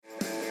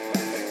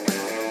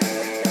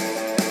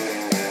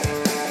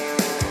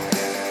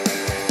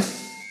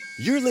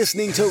You're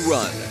listening to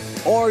Run,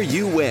 or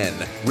You Win,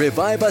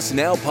 Revive Us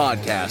Now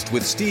podcast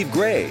with Steve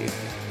Gray.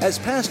 As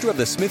pastor of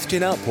the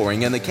Smithton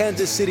Outpouring and the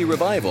Kansas City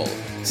Revival,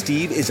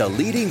 Steve is a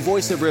leading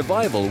voice of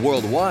revival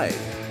worldwide.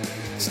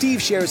 Steve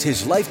shares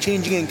his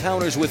life-changing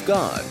encounters with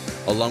God,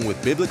 along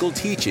with biblical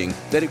teaching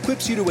that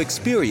equips you to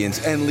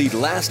experience and lead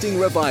lasting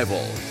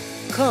revival.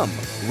 Come,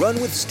 run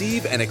with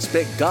Steve and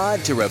expect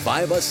God to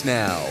revive us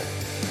now.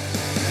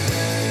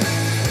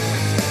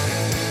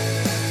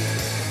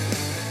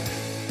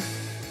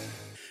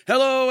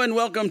 Hello and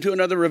welcome to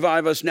another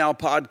Revive Us Now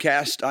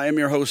podcast. I am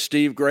your host,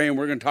 Steve Gray, and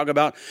we're going to talk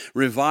about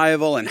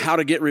revival and how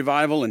to get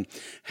revival and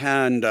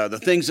the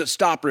things that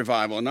stop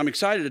revival. And I'm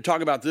excited to talk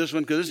about this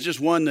one because this is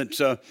just one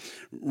that's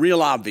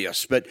real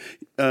obvious. But,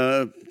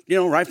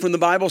 right from the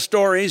Bible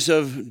stories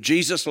of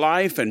Jesus'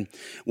 life and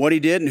what he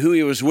did and who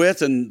he was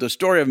with and the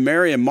story of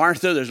Mary and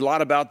Martha, there's a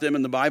lot about them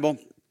in the Bible.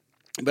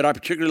 But I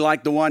particularly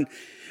like the one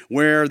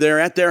where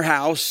they're at their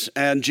house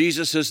and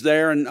Jesus is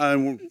there and,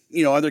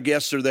 other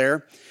guests are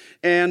there.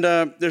 And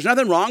there's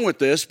nothing wrong with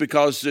this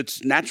because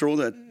it's natural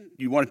that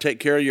you want to take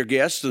care of your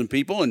guests and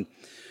people. And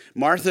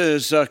Martha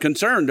is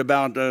concerned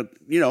about,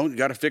 you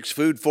got to fix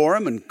food for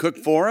them and cook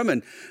for them.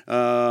 And,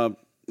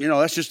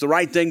 that's just the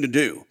right thing to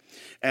do.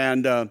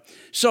 And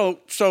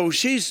so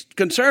she's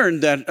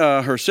concerned that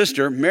her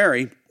sister,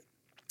 Mary,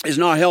 is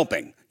not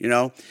helping,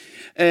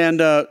 And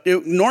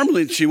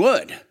normally she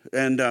would.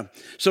 And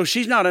so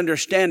she's not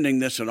understanding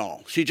this at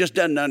all. She just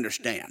doesn't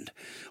understand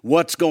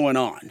what's going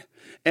on.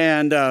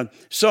 And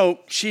so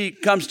she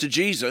comes to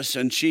Jesus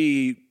and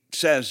she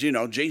says,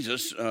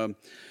 Jesus,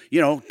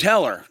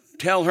 tell her,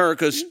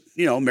 because,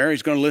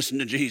 Mary's going to listen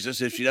to Jesus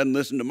if she doesn't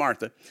listen to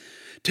Martha.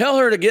 Tell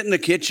her to get in the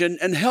kitchen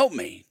and help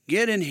me.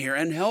 Get in here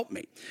and help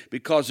me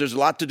because there's a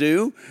lot to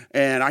do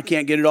and I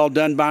can't get it all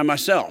done by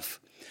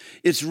myself.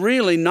 It's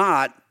really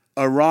not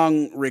a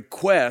wrong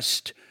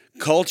request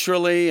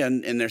culturally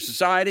and in their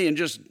society and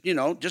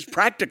just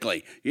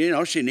practically.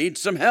 She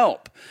needs some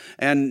help.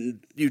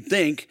 And you'd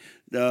think,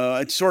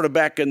 it's sort of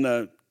back in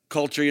the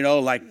culture,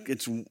 like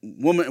it's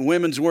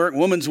women's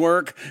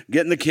work,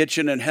 get in the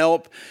kitchen and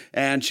help,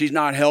 and she's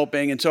not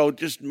helping. And so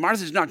just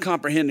Martha's not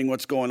comprehending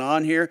what's going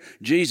on here.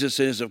 Jesus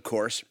is, of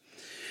course.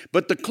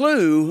 But the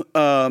clue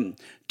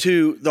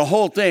to the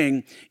whole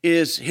thing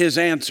is his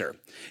answer.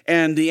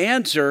 And the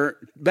answer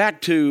back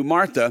to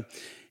Martha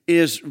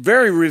is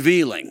very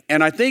revealing.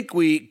 And I think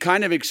we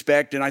kind of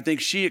expect, and I think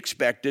she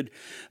expected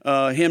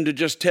him to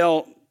just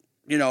tell,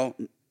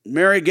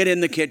 Mary, get in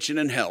the kitchen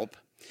and help.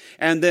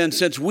 And then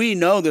since we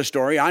know the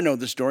story, I know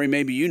the story,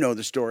 maybe you know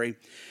the story,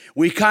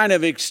 we kind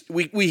of,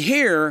 we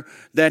hear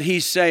that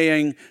he's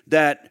saying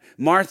that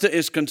Martha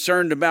is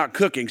concerned about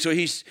cooking. So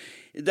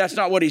that's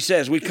not what he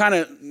says. We kind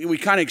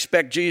of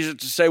expect Jesus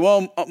to say,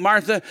 well,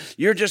 Martha,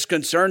 you're just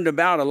concerned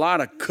about a lot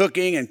of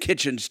cooking and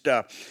kitchen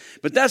stuff.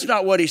 But that's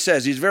not what he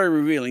says. He's very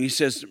revealing. He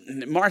says,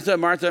 Martha,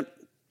 Martha,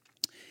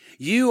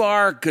 you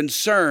are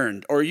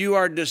concerned, or you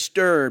are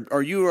disturbed,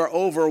 or you are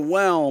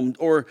overwhelmed,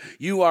 or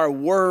you are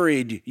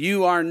worried,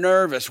 you are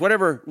nervous,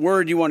 whatever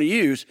word you want to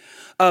use,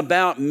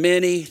 about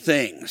many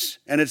things.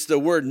 And it's the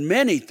word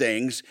many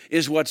things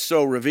is what's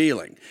so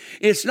revealing.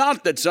 It's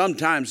not that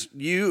sometimes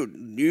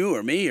you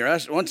or me or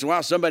us, once in a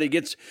while somebody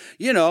gets,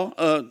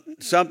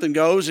 something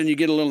goes and you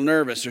get a little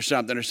nervous or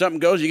something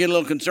goes, you get a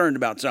little concerned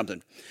about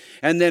something.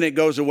 And then it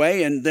goes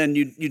away, and then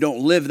you don't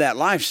live that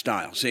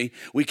lifestyle, see?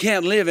 We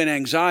can't live in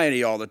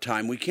anxiety all the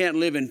time. We can't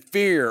live in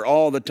fear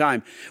all the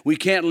time. We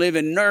can't live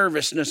in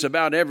nervousness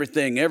about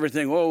everything.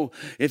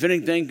 If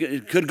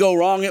anything could go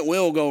wrong, it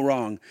will go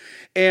wrong.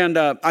 And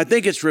I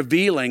think it's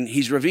revealing.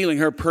 He's revealing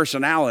her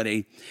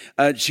personality.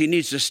 She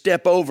needs to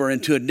step over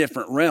into a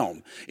different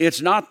realm.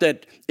 It's not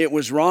that it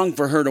was wrong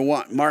for her to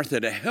want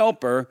Martha to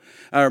help her,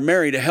 or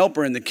Mary to help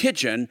her in the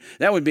kitchen.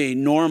 That would be a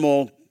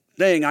normal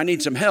thing. I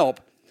need some help.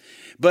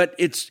 But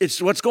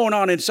it's what's going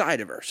on inside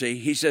of her, see?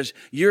 He says,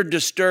 you're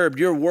disturbed,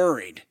 you're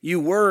worried. You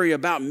worry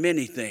about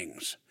many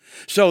things.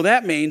 So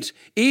that means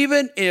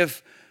even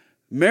if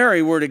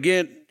Mary were to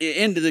get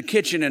into the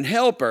kitchen and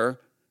help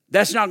her,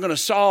 that's not going to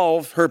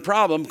solve her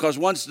problem because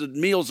once the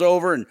meal's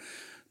over and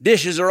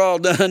dishes are all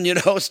done,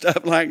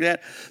 stuff like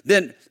that,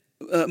 then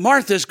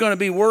Martha's going to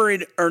be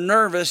worried or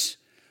nervous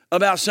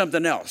about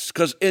something else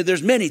because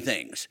there's many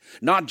things,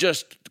 not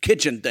just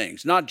kitchen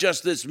things, not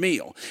just this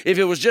meal. If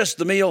it was just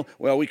the meal,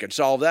 well, we could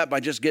solve that by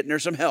just getting her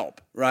some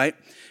help, right?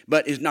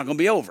 But it's not going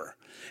to be over.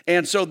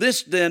 And so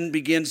this then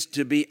begins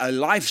to be a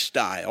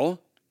lifestyle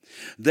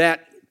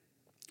that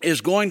is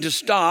going to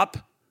stop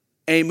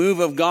a move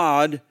of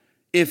God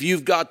if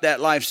you've got that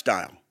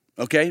lifestyle,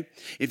 okay?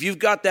 If you've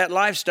got that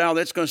lifestyle,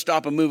 that's going to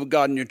stop a move of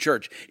God in your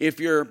church.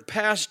 If your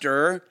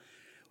pastor,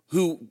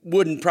 who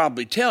wouldn't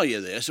probably tell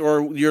you this,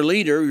 or your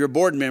leader, your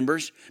board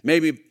members,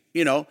 maybe,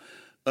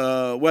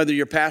 whether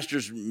your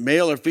pastor's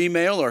male or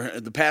female, or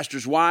the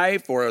pastor's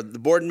wife, or the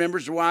board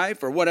member's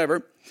wife, or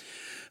whatever,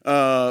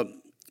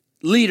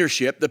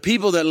 leadership, the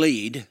people that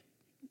lead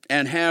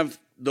and have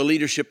the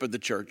leadership of the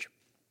church,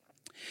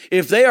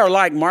 if they are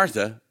like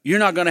Martha, you're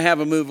not going to have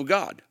a move of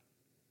God.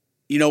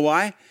 You know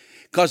why?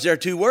 Because they're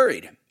too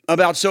worried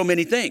about so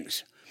many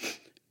things.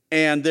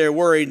 And they're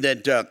worried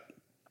that,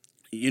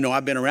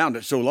 I've been around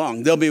it so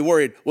long. They'll be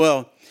worried,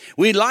 well,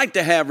 we'd like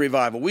to have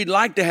revival. We'd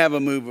like to have a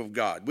move of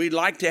God. We'd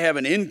like to have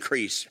an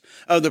increase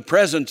of the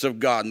presence of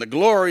God and the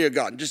glory of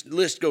God. Just the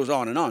list goes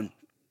on and on.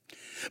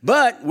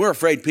 But we're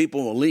afraid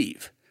people will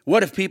leave.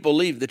 What if people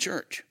leave the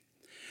church?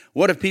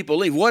 What if people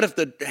leave? What if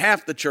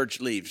half the church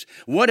leaves?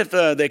 What if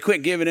they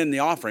quit giving in the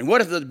offering?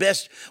 What if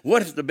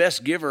the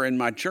best giver in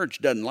my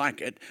church doesn't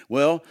like it?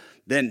 Well,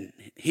 then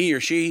he or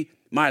she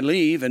might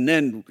leave, and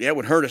then that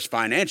would hurt us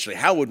financially.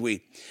 How would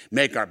we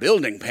make our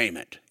building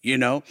payment,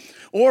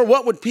 Or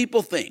what would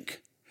people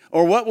think?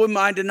 Or what would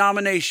my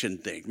denomination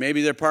think?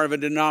 Maybe they're part of a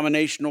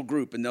denominational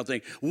group, and they'll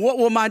think, what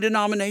will my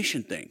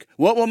denomination think?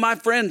 What will my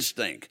friends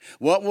think?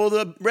 What will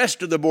the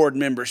rest of the board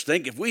members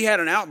think? If we had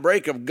an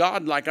outbreak of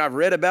God like I've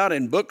read about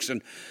in books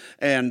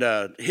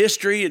and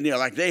history, and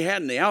like they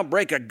had, and the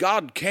outbreak of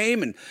God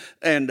came,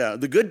 and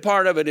the good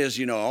part of it is,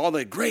 all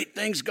the great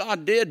things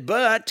God did,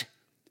 but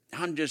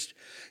I'm just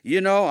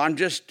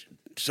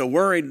so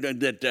worried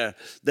that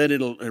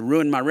it'll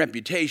ruin my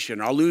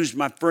reputation. I'll lose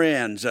my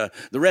friends. The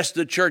rest of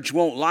the church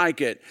won't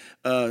like it.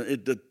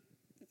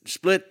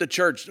 Split the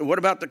church. What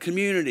about the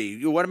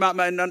community? What about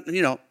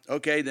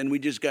Okay, then we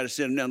just got to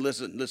sit them down.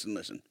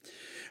 Listen.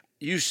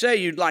 You say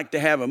you'd like to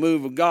have a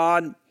move of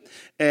God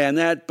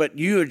but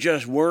you are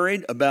just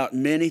worried about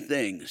many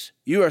things.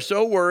 You are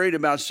so worried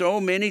about so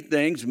many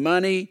things,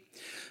 money,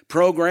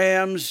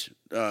 programs,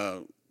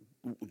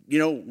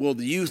 will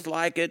the youth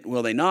like it?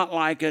 Will they not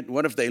like it?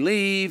 What if they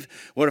leave?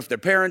 What if their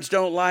parents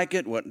don't like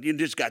it? You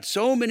just got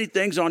so many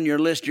things on your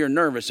list you're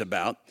nervous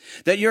about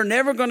that you're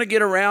never going to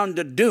get around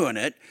to doing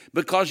it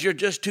because you're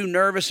just too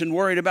nervous and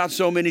worried about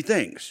so many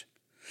things.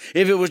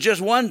 If it was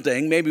just one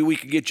thing, maybe we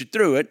could get you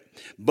through it,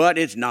 but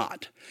it's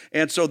not.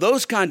 And so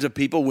those kinds of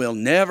people will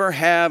never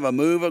have a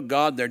move of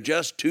God. They're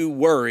just too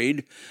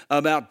worried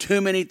about too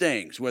many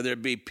things, whether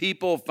it be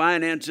people,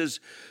 finances,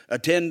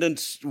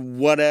 attendance,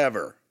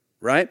 whatever.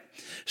 Right?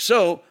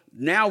 So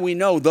now we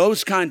know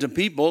those kinds of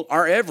people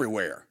are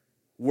everywhere.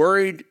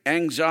 Worry,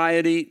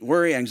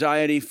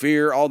 anxiety,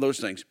 fear, all those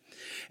things.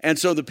 And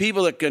so the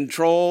people that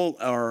control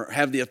or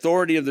have the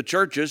authority of the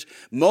churches,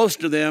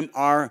 most of them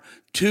are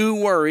too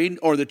worried,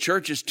 or the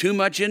church is too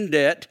much in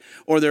debt,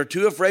 or they're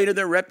too afraid of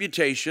their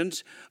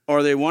reputations,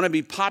 or they want to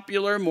be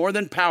popular more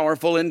than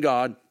powerful in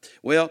God.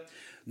 Well,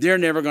 they're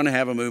never going to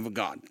have a move of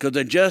God because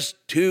they're just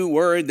too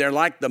worried. They're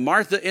like the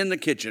Martha in the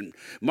kitchen.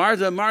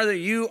 Martha,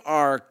 you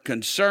are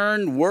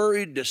concerned,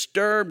 worried,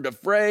 disturbed,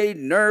 afraid,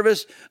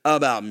 nervous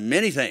about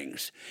many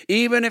things.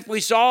 Even if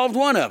we solved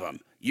one of them,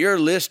 your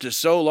list is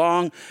so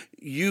long,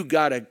 you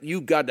got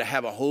to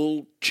have a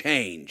whole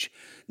change.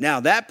 Now,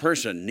 that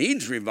person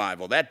needs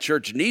revival. That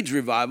church needs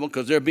revival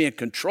because they're being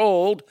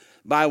controlled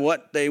by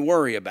what they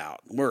worry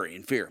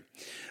and fear.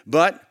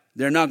 But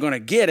they're not going to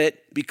get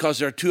it because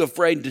they're too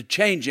afraid to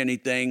change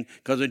anything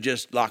because they're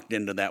just locked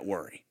into that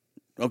worry.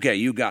 Okay,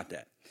 you got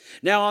that.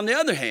 Now, on the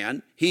other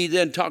hand, he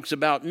then talks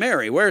about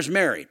Mary. Where's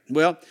Mary?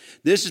 Well,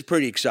 this is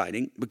pretty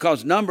exciting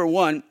because, number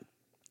one,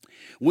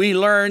 we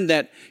learn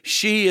that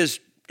she is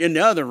in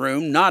the other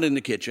room, not in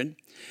the kitchen,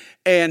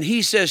 and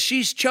he says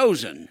she's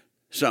chosen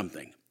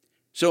something.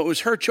 So it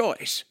was her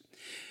choice.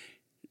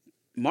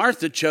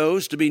 Martha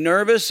chose to be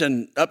nervous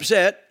and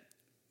upset.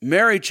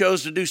 Mary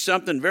chose to do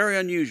something very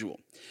unusual.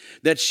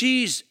 That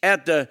she's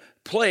at the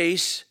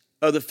place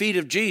of the feet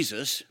of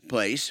Jesus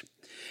place,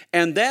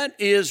 and that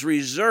is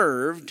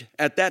reserved,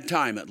 at that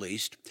time at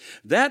least,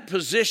 that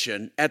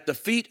position at the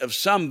feet of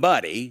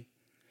somebody,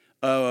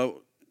 a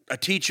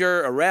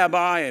teacher, a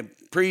rabbi, a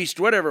priest,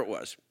 whatever it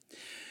was.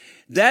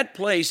 That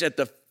place at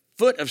the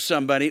foot of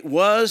somebody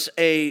was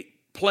a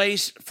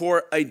place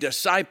for a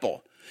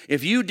disciple.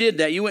 If you did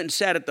that, you went and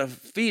sat at the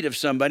feet of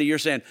somebody, you're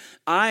saying,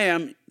 I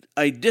am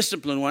a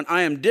disciplined one.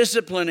 I am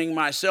disciplining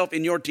myself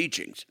in your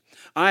teachings.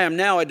 I am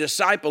now a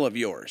disciple of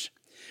yours.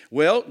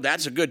 Well,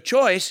 that's a good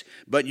choice,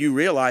 but you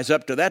realize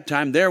up to that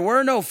time there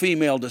were no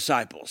female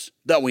disciples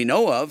that we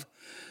know of.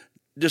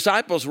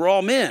 Disciples were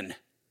all men.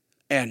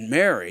 And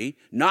Mary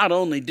not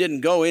only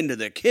didn't go into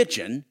the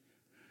kitchen,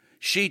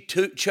 she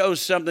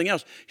chose something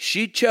else.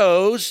 She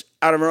chose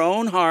out of her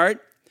own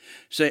heart,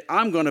 say,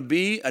 I'm going to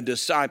be a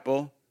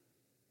disciple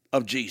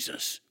of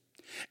Jesus.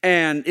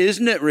 And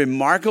isn't it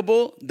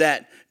remarkable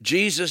that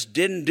Jesus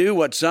didn't do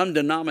what some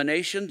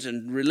denominations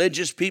and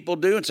religious people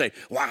do and say,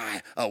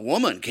 why, a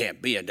woman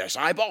can't be a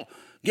disciple?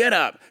 Get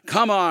up,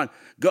 come on,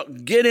 go,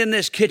 get in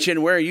this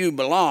kitchen where you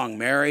belong,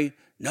 Mary.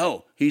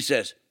 No, he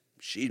says,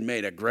 she's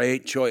made a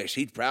great choice.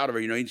 He's proud of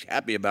her, he's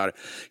happy about it.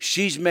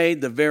 She's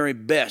made the very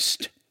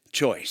best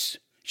choice.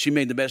 She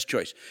made the best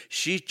choice.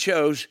 She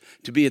chose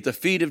to be at the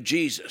feet of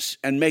Jesus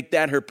and make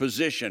that her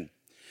position.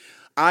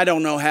 I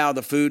don't know how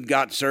the food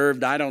got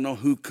served. I don't know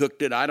who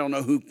cooked it. I don't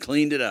know who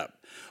cleaned it up.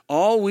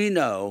 All we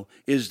know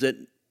is that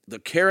the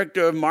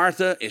character of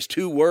Martha is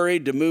too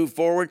worried to move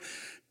forward.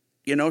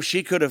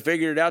 She could have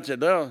figured it out,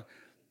 said, oh,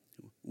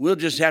 we'll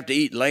just have to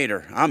eat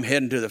later. I'm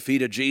heading to the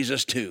feet of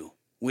Jesus too.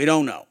 We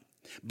don't know.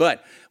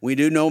 But we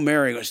do know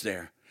Mary was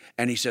there.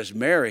 And he says,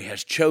 Mary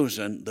has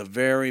chosen the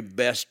very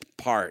best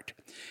part.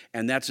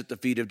 And that's at the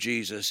feet of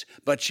Jesus.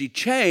 But she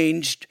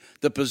changed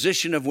the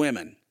position of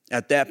women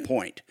at that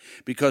point.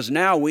 Because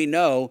now we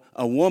know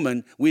a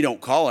woman, we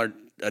don't call her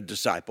a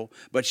disciple,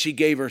 but she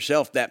gave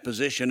herself that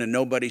position, and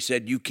nobody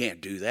said, you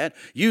can't do that.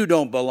 You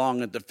don't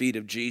belong at the feet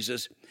of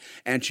Jesus.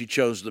 And she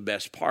chose the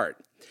best part.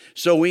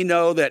 So we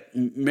know that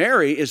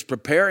Mary is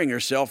preparing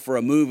herself for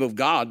a move of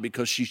God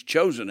because she's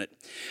chosen it.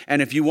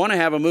 And if you want to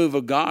have a move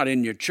of God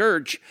in your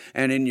church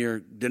and in your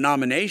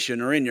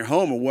denomination or in your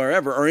home or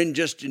wherever, or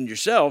just in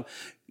yourself,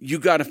 you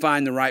got to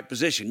find the right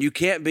position. You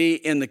can't be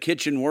in the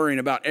kitchen worrying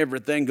about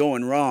everything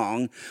going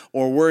wrong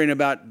or worrying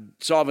about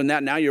solving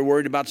that. Now you're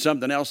worried about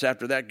something else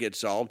after that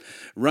gets solved.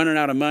 Running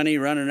out of money,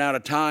 running out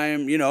of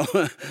time, you've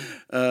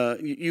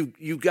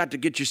got to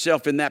get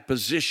yourself in that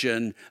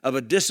position of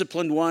a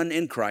disciplined one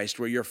in Christ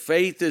where your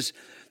faith is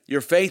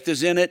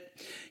in it.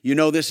 You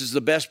know this is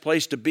the best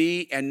place to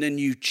be, and then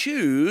you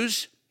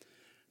choose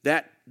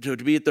that to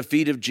be at the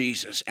feet of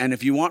Jesus. And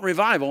if you want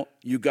revival,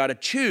 you got to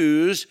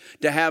choose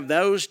to have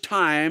those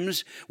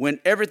times when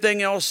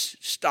everything else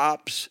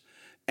stops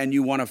and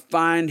you want to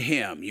find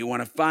him. You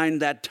want to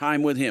find that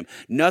time with him.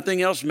 Nothing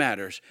else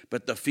matters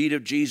but the feet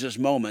of Jesus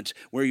moments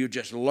where you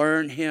just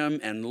learn him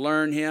and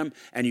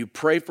you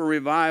pray for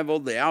revival,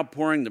 the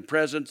outpouring, the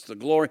presence, the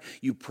glory.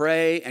 You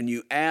pray and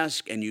you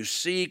ask and you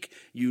seek,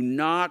 you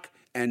knock,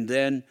 and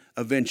then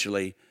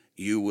eventually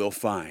you will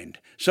find.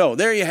 So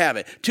there you have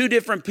it. Two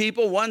different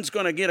people. One's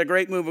going to get a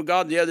great move of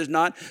God. The other's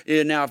not.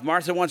 Now, if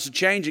Martha wants to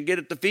change and get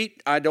at the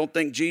feet, I don't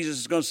think Jesus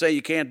is going to say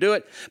you can't do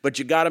it. But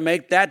you got to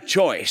make that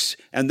choice.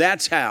 And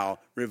that's how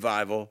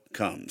revival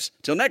comes.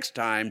 Till next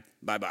time,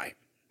 bye-bye.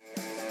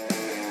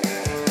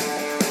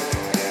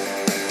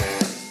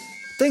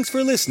 Thanks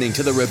for listening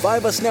to the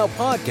Revive Us Now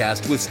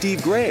podcast with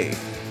Steve Gray.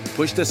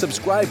 Push the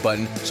subscribe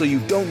button so you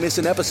don't miss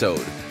an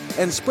episode.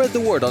 And spread the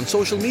word on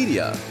social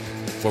media.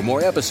 For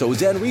more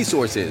episodes and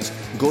resources,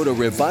 go to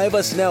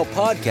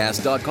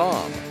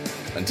reviveusnowpodcast.com.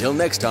 Until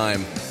next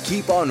time,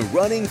 keep on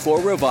running for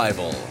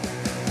revival.